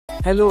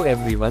Hello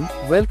everyone,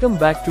 welcome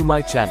back to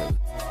my channel.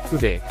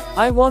 Today,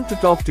 I want to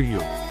talk to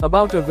you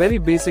about a very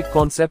basic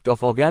concept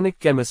of organic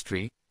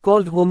chemistry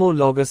called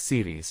homologous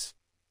series.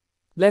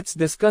 Let's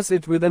discuss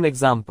it with an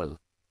example.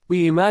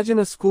 We imagine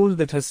a school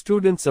that has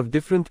students of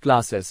different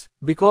classes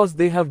because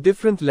they have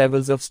different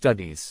levels of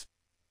studies.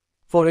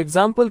 For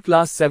example,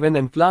 class 7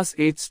 and class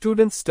 8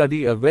 students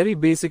study a very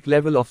basic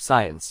level of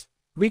science.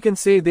 We can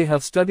say they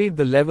have studied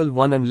the level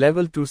 1 and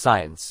level 2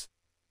 science.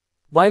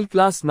 While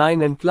class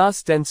 9 and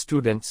class 10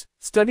 students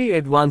study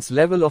advanced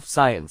level of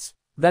science,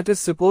 that is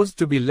supposed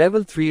to be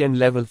level 3 and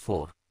level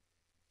 4.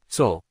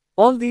 So,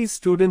 all these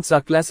students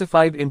are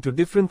classified into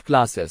different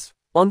classes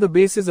on the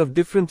basis of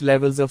different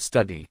levels of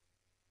study.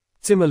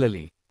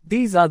 Similarly,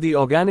 these are the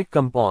organic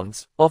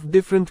compounds of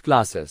different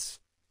classes.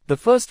 The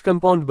first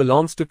compound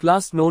belongs to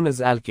class known as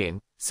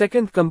alkane,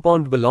 second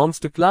compound belongs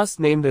to class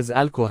named as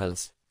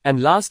alcohols,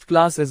 and last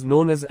class is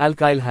known as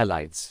alkyl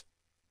halides.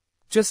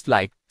 Just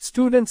like,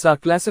 students are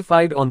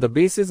classified on the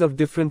basis of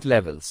different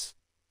levels.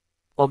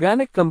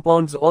 Organic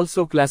compounds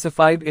also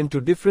classified into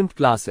different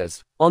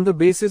classes on the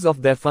basis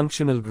of their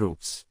functional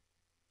groups.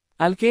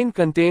 Alkane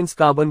contains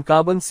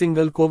carbon-carbon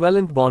single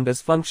covalent bond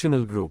as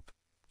functional group.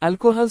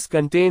 Alcohols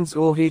contains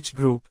OH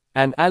group,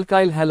 and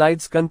alkyl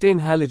halides contain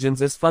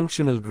halogens as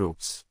functional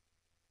groups.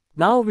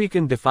 Now we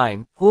can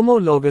define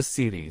homologous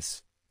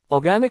series.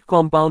 Organic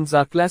compounds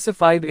are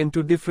classified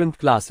into different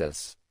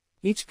classes.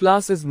 Each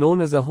class is known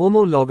as a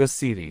homologous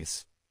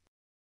series.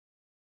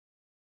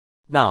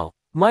 Now,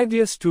 my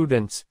dear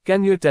students,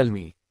 can you tell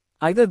me,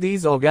 either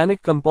these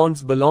organic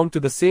compounds belong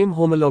to the same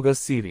homologous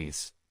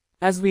series?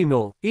 As we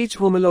know, each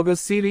homologous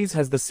series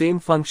has the same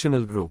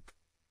functional group.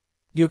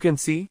 You can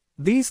see,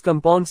 these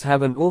compounds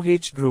have an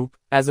OH group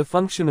as a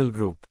functional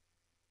group.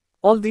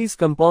 All these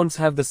compounds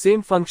have the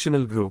same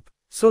functional group,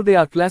 so they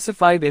are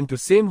classified into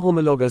same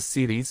homologous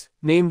series,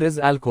 named as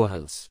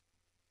alcohols.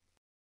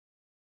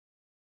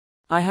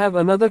 I have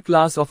another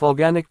class of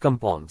organic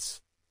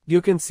compounds.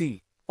 You can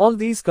see, all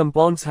these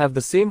compounds have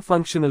the same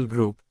functional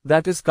group,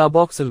 that is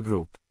carboxyl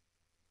group.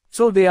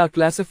 So they are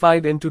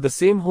classified into the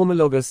same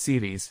homologous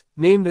series,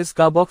 named as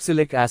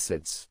carboxylic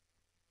acids.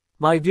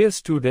 My dear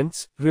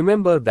students,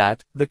 remember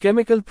that the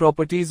chemical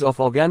properties of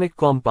organic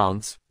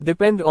compounds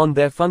depend on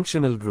their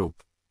functional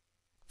group.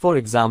 For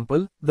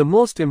example, the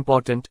most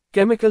important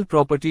chemical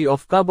property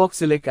of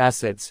carboxylic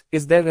acids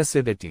is their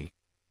acidity.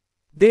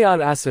 They are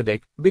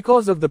acidic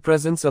because of the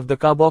presence of the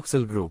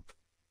carboxyl group.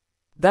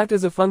 That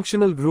is a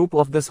functional group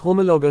of this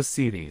homologous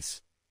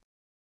series.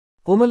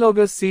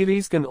 Homologous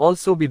series can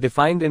also be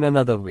defined in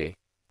another way.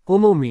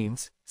 Homo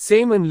means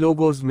same and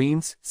logos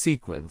means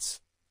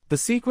sequence. The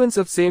sequence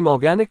of same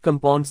organic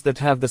compounds that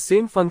have the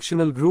same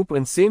functional group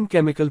and same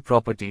chemical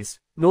properties,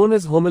 known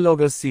as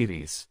homologous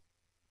series.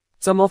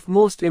 Some of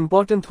most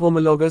important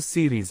homologous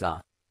series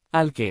are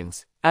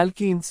alkanes,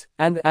 alkenes,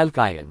 and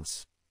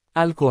alkynes,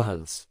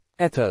 alcohols,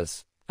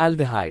 ethers,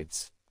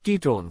 aldehydes,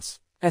 ketones,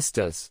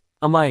 esters,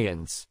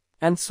 amines,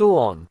 and so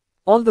on.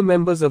 All the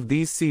members of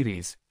these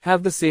series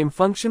have the same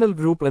functional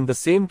group and the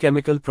same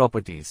chemical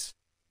properties.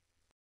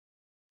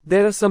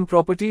 There are some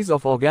properties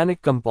of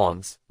organic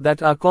compounds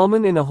that are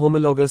common in a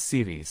homologous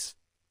series.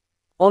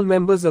 All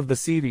members of the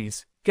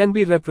series can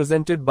be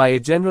represented by a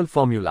general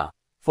formula.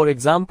 For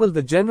example,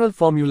 the general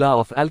formula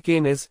of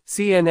alkane is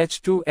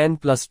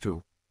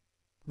CnH2n+2,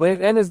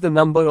 where n is the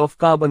number of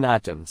carbon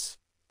atoms.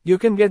 You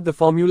can get the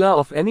formula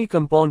of any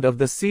compound of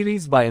the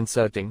series by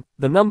inserting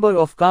the number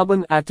of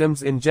carbon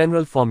atoms in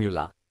general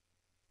formula.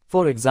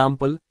 For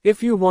example,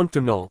 if you want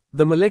to know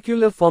the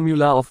molecular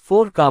formula of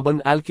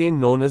 4-carbon alkane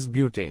known as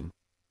butane,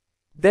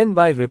 then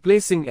by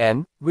replacing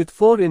n with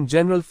 4 in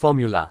general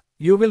formula,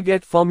 you will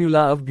get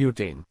formula of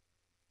butane.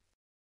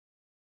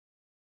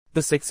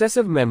 The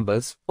successive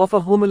members of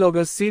a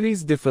homologous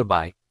series differ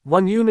by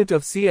 1 unit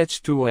of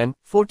CH2 and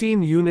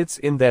 14 units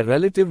in their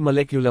relative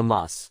molecular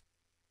mass.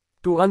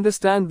 To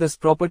understand this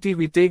property,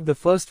 we take the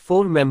first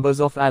 4 members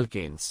of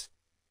alkanes.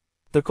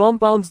 The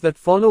compounds that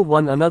follow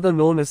one another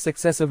known as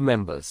successive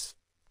members.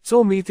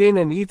 So methane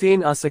and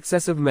ethane are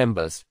successive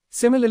members.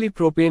 Similarly,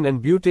 propane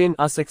and butane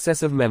are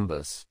successive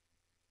members.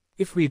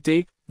 If we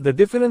take the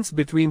difference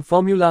between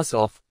formulas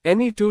of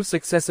any two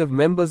successive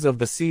members of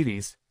the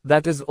series,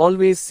 that is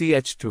always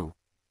CH2.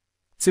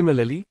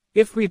 Similarly,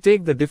 if we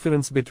take the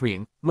difference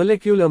between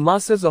molecular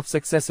masses of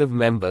successive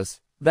members,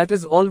 that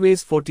is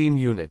always 14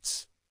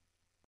 units.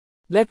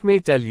 Let me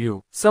tell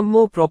you some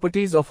more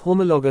properties of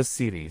homologous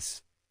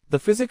series. The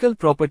physical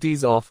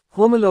properties of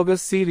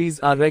homologous series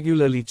are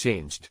regularly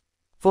changed.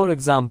 For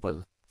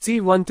example,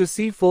 C1 to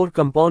C4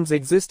 compounds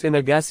exist in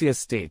a gaseous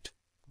state,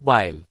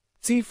 while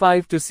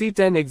C5 to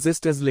C10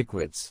 exist as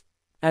liquids,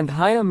 and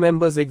higher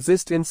members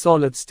exist in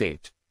solid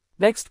state.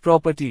 Next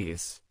property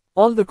is,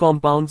 all the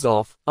compounds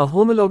of a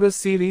homologous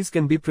series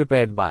can be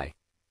prepared by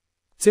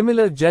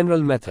similar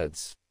general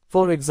methods.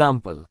 For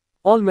example,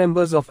 all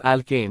members of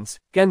alkanes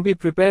can be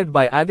prepared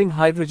by adding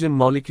hydrogen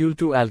molecule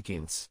to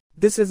alkenes.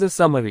 This is a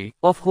summary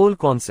of whole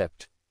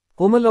concept.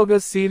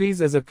 Homologous series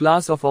is a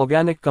class of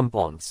organic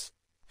compounds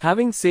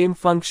having same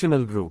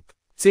functional group,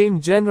 same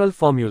general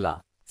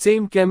formula,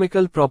 Same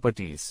chemical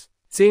properties,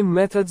 same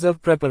methods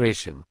of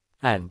preparation,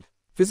 and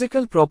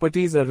physical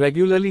properties are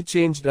regularly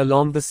changed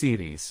along the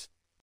series.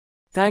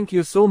 Thank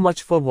you so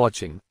much for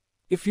watching.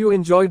 If you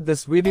enjoyed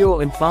this video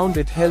and found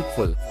it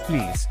helpful,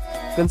 please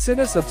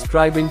consider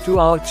subscribing to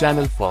our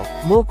channel for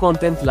more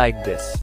content like this.